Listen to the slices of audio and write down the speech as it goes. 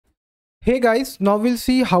Hey guys, now we'll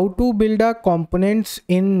see how to build a components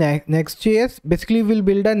in Next.js. Basically, we'll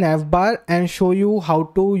build a navbar and show you how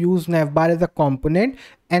to use navbar as a component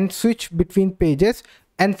and switch between pages.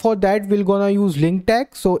 And for that, we're gonna use link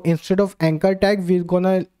tag. So instead of anchor tag, we're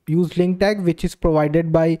gonna use link tag, which is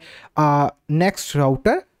provided by Next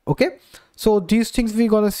router. Okay, so these things we're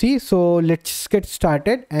gonna see. So let's get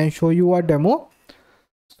started and show you a demo.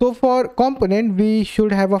 So for component, we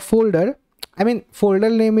should have a folder. I mean, folder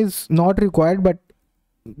name is not required, but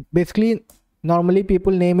basically normally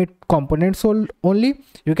people name it components only.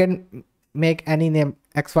 You can make any name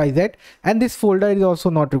XYZ, and this folder is also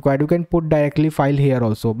not required. You can put directly file here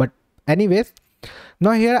also. But anyways,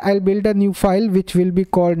 now here I'll build a new file which will be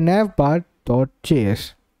called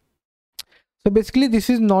navbar.js. So basically this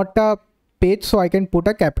is not a page, so I can put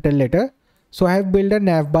a capital letter. So I have built a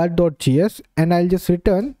navbar.js and I'll just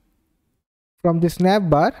return from this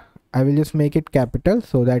navbar. I will just make it capital,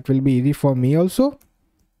 so that will be easy for me also.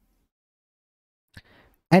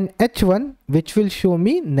 And h1, which will show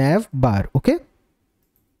me navbar. Okay.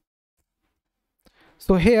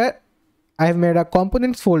 So here I have made a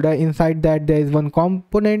components folder. Inside that there is one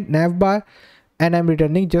component navbar, and I'm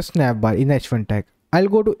returning just navbar in h1 tag. I'll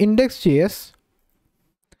go to index.js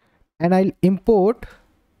and I'll import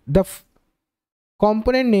the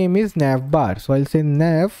component name is navbar. So I'll say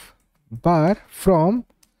navbar from,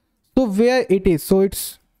 so where it is, so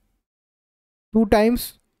it's 2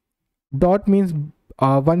 times dot means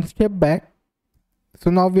one step back. So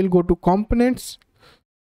now we'll go to components,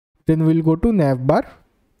 then we'll go to navbar.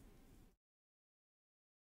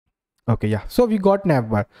 Okay, yeah, so we got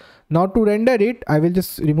navbar. Now to render it, I will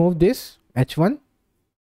just remove this h1.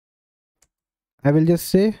 I will just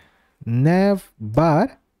say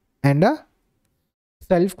navbar and a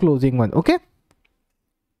self closing one. Okay,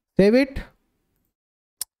 save it.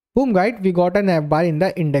 Boom, guys, we got a navbar in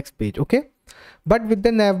the index page. Okay, but with the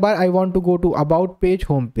navbar I want to go to about page,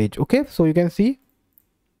 home page. Okay, so you can see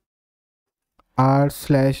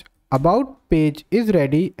r/about page is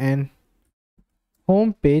ready and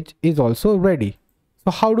home page is also ready.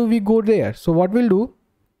 So how do we go there? So what we'll do,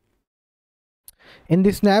 in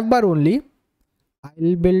this navbar only,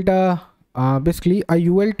 I'll build a basically a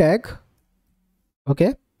ul tag.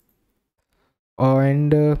 Okay,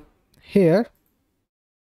 and here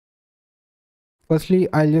firstly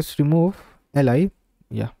I'll just remove li.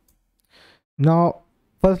 Yeah, now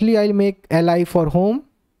firstly I'll make li for home,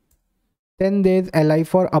 then there's li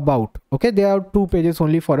for about. Okay, there are 2 pages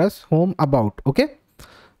only for us, home, about. Okay,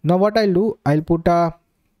 now what I'll do, I'll put a,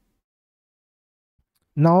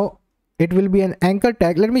 now it will be an anchor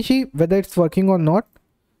tag. Let me see whether it's working or not.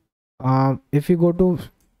 If you go to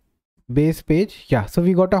base page, yeah, so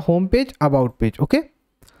we got a home page, about page. Okay,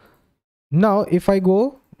 now if I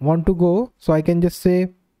want to go, so I can just say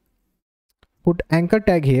put anchor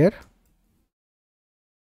tag here,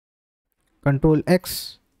 control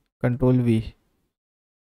X, control V,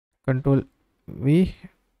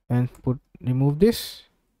 and remove this.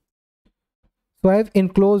 So I have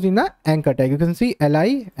enclosed in a anchor tag. You can see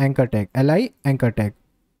li anchor tag, li anchor tag.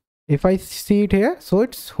 If I see it here, so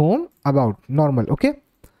it's home, about, normal. Okay,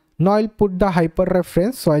 now I'll put the hyper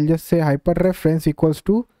reference. So I'll just say hyper reference equals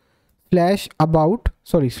to /about,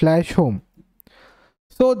 sorry, /home.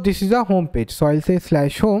 So this is a home page, so I'll say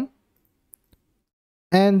 /home,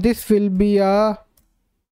 and this will be a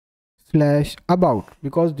 /about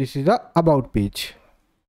because this is a about page.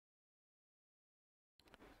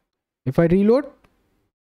 If I reload,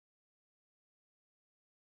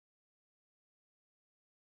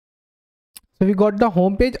 so we got the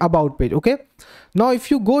home page, about page. Okay, now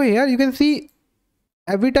if you go here, you can see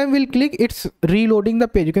every time we'll click, it's reloading the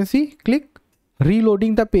page. You can see, click,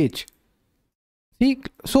 reloading the page. See,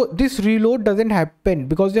 so this reload doesn't happen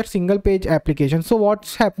because they're single page application. So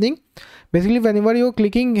what's happening, basically whenever you're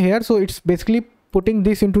clicking here, so it's basically putting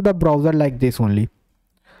this into the browser like this only.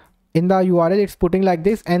 In the URL it's putting like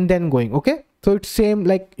this and then going. Okay, so it's same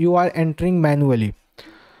like you are entering manually.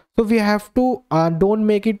 So we have to don't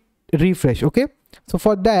make it refresh. Okay, so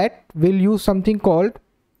for that we'll use something called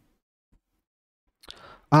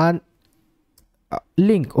an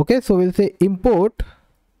link. Okay, so we'll say import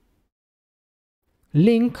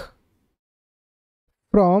link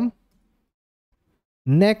from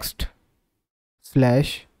next/link.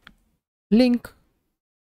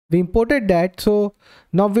 We imported that, so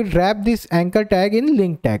now we'll wrap this anchor tag in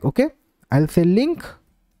link tag. Okay, I'll say link,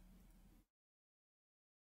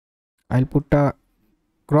 I'll put a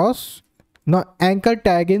cross. Now anchor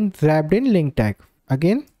tag in wrapped in link tag.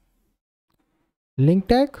 Again link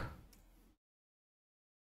tag.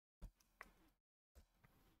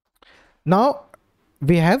 Now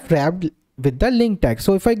we have wrapped with the link tag.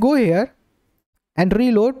 So if I go here and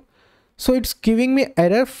reload, so it's giving me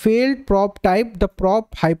error, failed prop type, the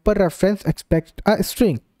prop hyper reference expect a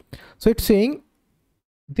string. So it's saying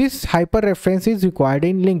this hyper reference is required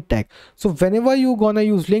in link tag. So whenever you gonna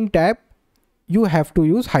use link tag, you have to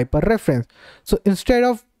use hyper reference. So instead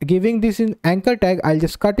of giving this in anchor tag, I'll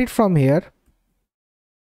just cut it from here,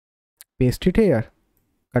 paste it here,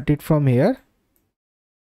 cut it from here,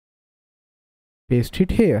 paste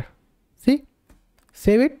it here. See,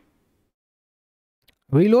 save it,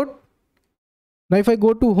 reload. Now if I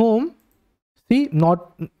go to home, see,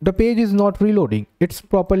 not the page is not reloading, it's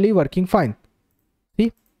properly working fine.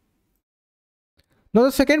 See, now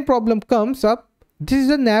the second problem comes up. This is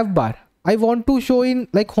a nav bar. I want to show in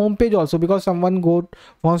like home page also, because someone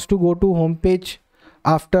wants to go to home page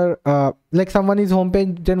after like someone is home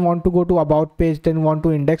page, then want to go to about page, then want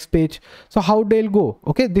to index page. So how they'll go?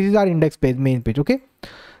 Okay, this is our index page, main page. Okay,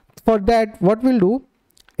 for that what we'll do,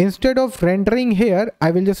 instead of rendering here,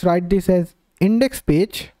 I will just write this as index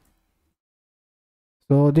page.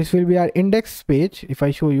 So this will be our index page. If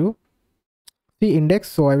I show you the index,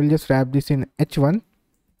 so I will just wrap this in h1,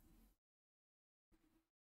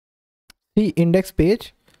 the index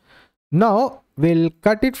page. Now we'll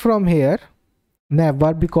cut it from here,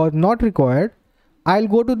 navbar, because not required. I'll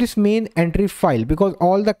go to this main entry file, because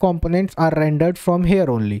all the components are rendered from here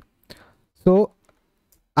only. So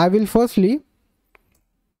I will firstly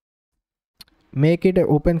make it an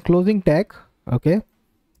open closing tag. Okay,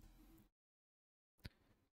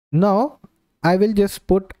 now I will just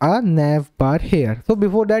put a navbar here. So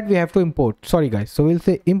before that we have to import, sorry guys, so we'll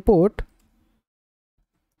say import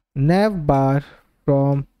navbar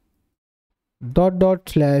from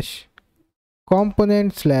 //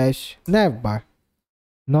 component / navbar.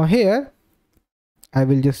 Now here I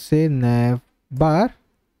will just say navbar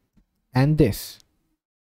and this.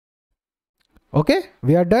 Okay,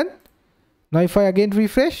 we are done. Now if I again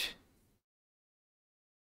refresh,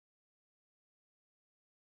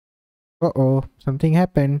 something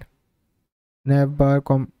happened.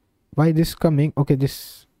 Navbar why this coming? Okay,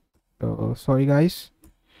 this sorry guys.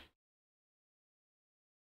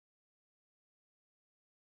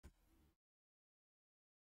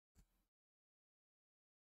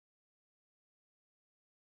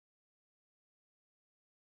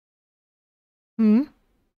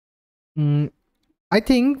 I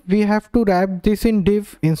think we have to wrap this in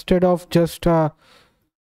div instead of just a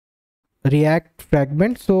React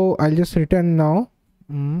fragment. So I'll just return now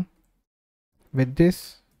with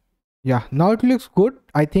this. Yeah, now it looks good,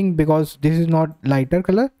 I think, because this is not lighter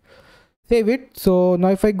color. Save it. So now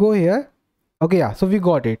if I go here, okay, yeah, so we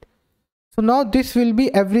got it. So now this will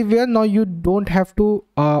be everywhere. Now you don't have to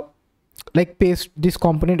like paste this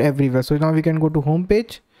component everywhere. So now we can go to home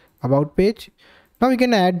page, about page. Now we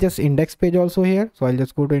can add just index page also here. So I'll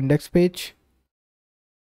just go to index page.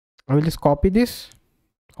 I will just copy this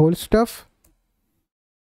whole stuff,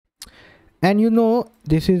 and you know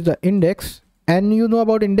this is the index, and you know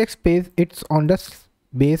about index page, it's on the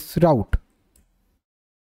base route.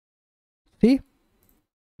 See,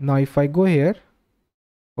 now if I go here,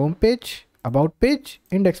 home page, about page,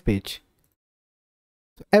 index page,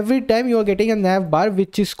 so every time you are getting a nav bar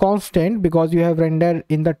which is constant, because you have rendered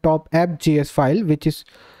in the top app.js file,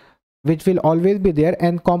 which will always be there,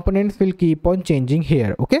 and components will keep on changing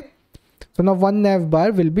here. Okay, so now one nav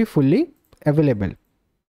bar will be fully available.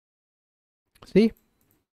 See,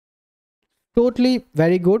 totally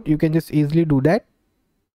very good. You can just easily do that.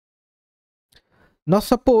 Now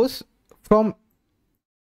suppose from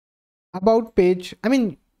about page, I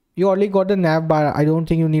mean, you already got the nav bar. I don't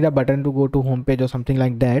think you need a button to go to home page or something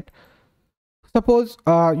like that. Suppose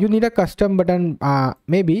you need a custom button,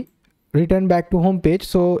 maybe return back to home page.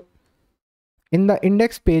 So in the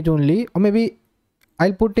index page only, or maybe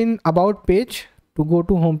I'll put in about page to go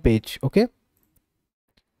to home page. Okay,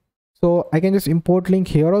 so I can just import link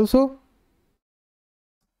here also.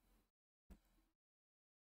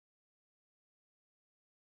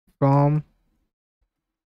 From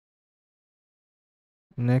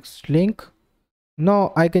next link.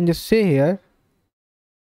 Now I can just say here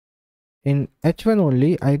in h1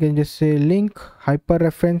 only, I can just say link hyper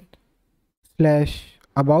reference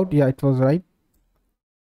 / about. Yeah, it was right,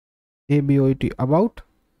 about about,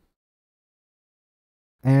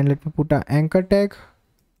 and let me put an anchor tag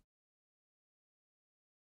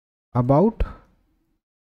about.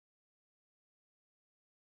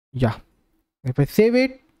 Yeah, if I save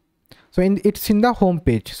it, so it's in the home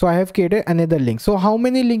page. So I have created another link. So how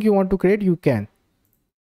many link you want to create, you can.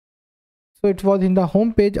 So it was in the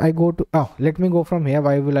home page. I go to, let me go from here.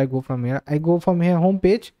 Why will I go from here? I go from here home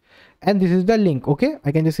page, and this is the link. Okay,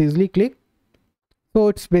 I can just easily click. So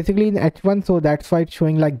it's basically in H1, so that's why it's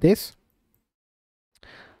showing like this.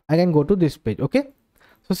 I can go to this page. Okay,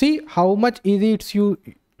 so see how much easy it's you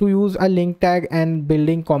to use a link tag and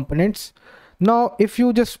building components. Now if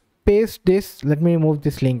you just paste this, let me remove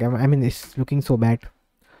this link. I mean it's looking so bad.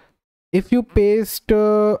 If you paste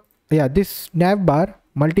yeah, this navbar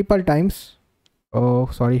multiple times. Oh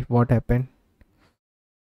sorry, what happened?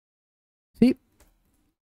 See,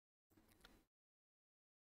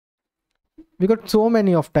 we got so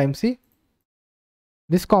many of times. See,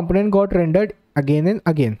 this component got rendered again and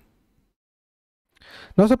again.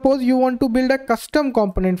 Now suppose you want to build a custom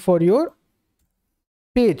component for your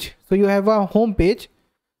page. So you have a home page.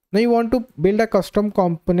 Now you want to build a custom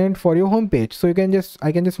component for your home page. So you can just,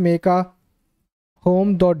 I can just make a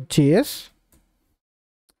home.js,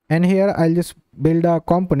 and here I'll just build a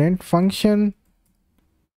component function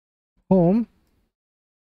home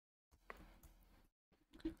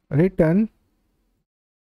return.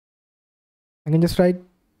 I can just write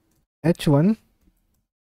h1.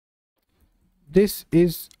 This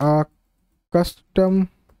is a custom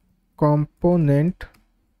component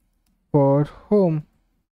for home.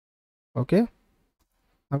 Okay,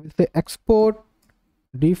 I will say export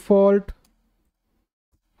default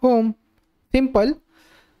home. Simple.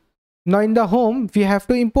 Now in the home we have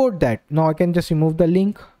to import that. Now I can just remove the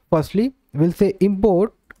link. Firstly we'll say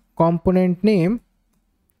import component name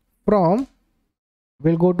from,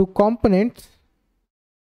 we'll go to components,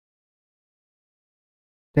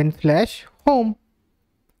 then slash home.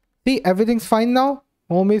 See, everything's fine now.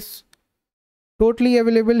 Home is totally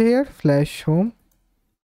available here, slash home.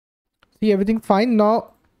 See, everything fine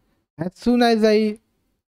now. As soon as I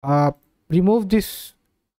remove this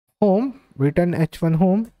home, return h1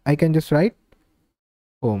 home, I can just write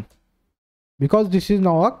home, because this is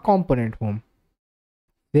now a component home.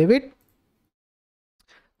 Save it.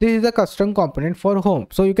 This is a custom component for home.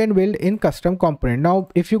 So you can build in custom component. Now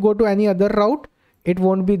if you go to any other route, it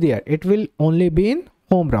won't be there. It will only be in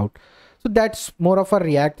home route. So that's more of a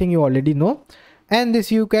React thing, you already know. And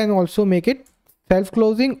this you can also make it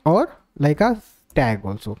self-closing or like a tag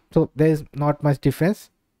also. So there is not much difference.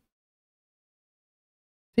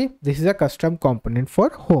 See, this is a custom component for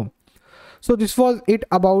home. So this was it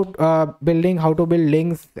about building, how to build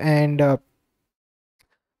links and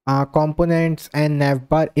components and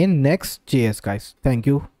navbar in Next.js, guys. Thank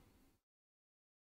you.